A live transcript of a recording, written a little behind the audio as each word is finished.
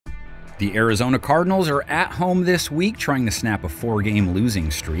The Arizona Cardinals are at home this week trying to snap a 4-game losing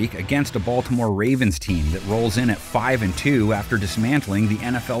streak against a Baltimore Ravens team that rolls in at 5-2 after dismantling the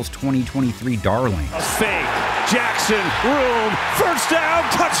NFL's 2023 darling. A fake, Jackson, room, first down,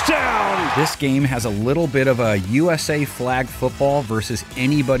 touchdown! This game has a little bit of a USA flag football versus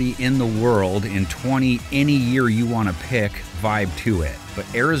anybody in the world in any year you want to pick vibe to it. But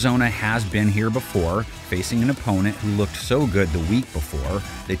Arizona has been here before, facing an opponent who looked so good the week before.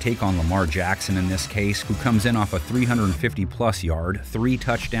 They take on Lamar Jackson in this case, who comes in off a 350-plus yard,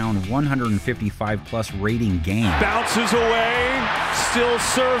 3-touchdown, 155-plus rating game. Bounces away, still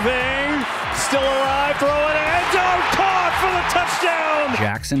serving, still alive, throwing end zone, caught for the touchdown!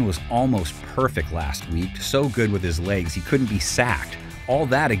 Jackson was almost perfect last week, so good with his legs he couldn't be sacked. All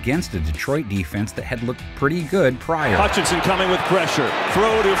that against a Detroit defense that had looked pretty good prior. Hutchinson coming with pressure.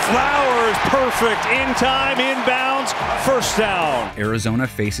 Throw to Flowers, perfect, in time, inbounds, first down. Arizona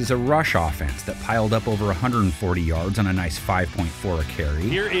faces a rush offense that piled up over 140 yards on a nice 5.4 a carry.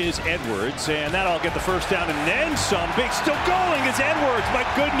 Here is Edwards, and that'll get the first down and then some. Big still going is Edwards, my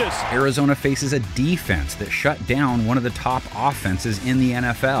goodness. Arizona faces a defense that shut down one of the top offenses in the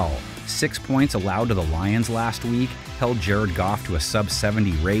NFL. 6 points allowed to the Lions last week, held Jared Goff to a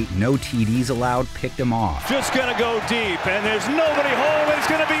sub-70 rate, no TDs allowed, picked him off. Just gonna go deep, and there's nobody home. It's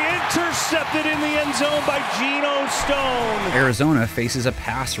gonna be intercepted in the end zone by Geno Stone. Arizona faces a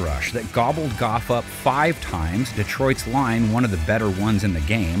pass rush that gobbled Goff up 5 times, Detroit's line one of the better ones in the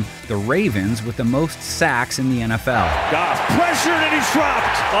game, the Ravens with the most sacks in the NFL. Goff pressured and he's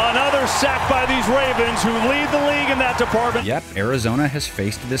dropped. Another sack by these Ravens who lead the league in that department. Yep, Arizona has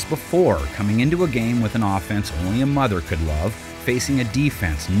faced this before, coming into a game with an offense only a mother could love, facing a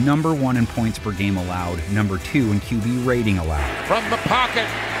defense number 1 in points per game allowed, number 2 in QB rating allowed. From the pocket,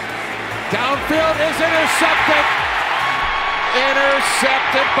 downfield is intercepted.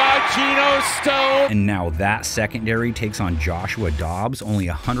 Intercepted by Geno Stone. And now that secondary takes on Joshua Dobbs, only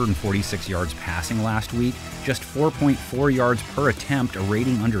 146 yards passing last week, just 4.4 yards per attempt, a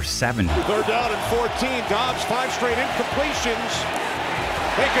rating under 70. Third down and 14, Dobbs 5 straight incompletions,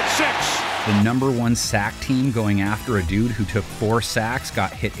 make it 6. The number 1 sack team going after a dude who took 4 sacks,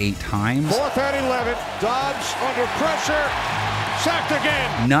 got hit 8 times. 4th and 11, Dobbs under pressure, sacked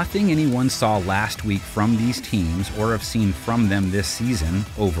again. Nothing anyone saw last week from these teams, or have seen from them this season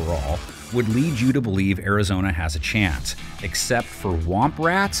overall, would lead you to believe Arizona has a chance, except for Womp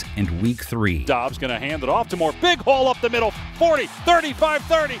Rats and Week 3. Dobbs gonna hand it off to Moore. Big hole up the middle, 40, 35,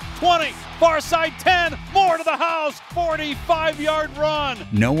 30, 20, far side 10, more to the house, 45-yard run.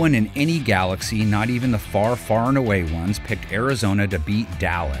 No one in any galaxy, not even the far and away ones, picked Arizona to beat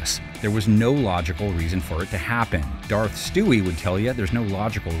Dallas. There was no logical reason for it to happen. Darth Stewie would tell you there's no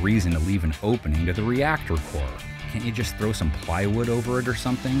logical reason to leave an opening to the reactor core. Can't you just throw some plywood over it or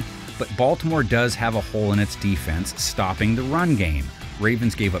something? But Baltimore does have a hole in its defense, stopping the run game.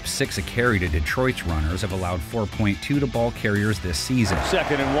 Ravens gave up 6 a carry to Detroit's runners, have allowed 4.2 to ball carriers this season.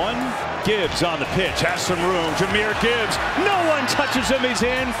 2nd and 1, Gibbs on the pitch, has some room, Jahmyr Gibbs, no one touches him, he's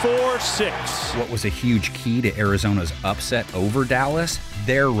in for 6. What was a huge key to Arizona's upset over Dallas?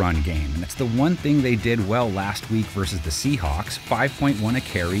 Their run game, and it's the one thing they did well last week versus the Seahawks, 5.1 a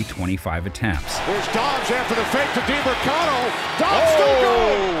carry, 25 attempts. There's Dobbs after the fake to DiMercado. Dobbs still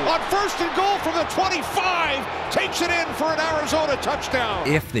going on 1st and goal from the 25, takes it in for an Arizona touchdown.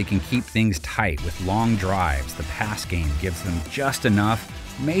 If they can keep things tight with long drives, the pass game gives them just enough,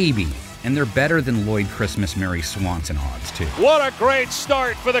 maybe. And they're better than Lloyd Christmas Mary Swanson odds, too. What a great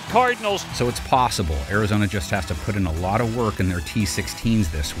start for the Cardinals. So it's possible. Arizona just has to put in a lot of work in their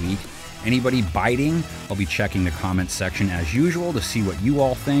T16s this week. Anybody biting? I'll be checking the comments section as usual to see what you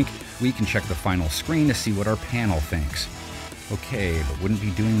all think. We can check the final screen to see what our panel thinks. Okay, but wouldn't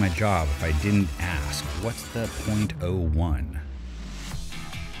be doing my job if I didn't ask, what's the .01?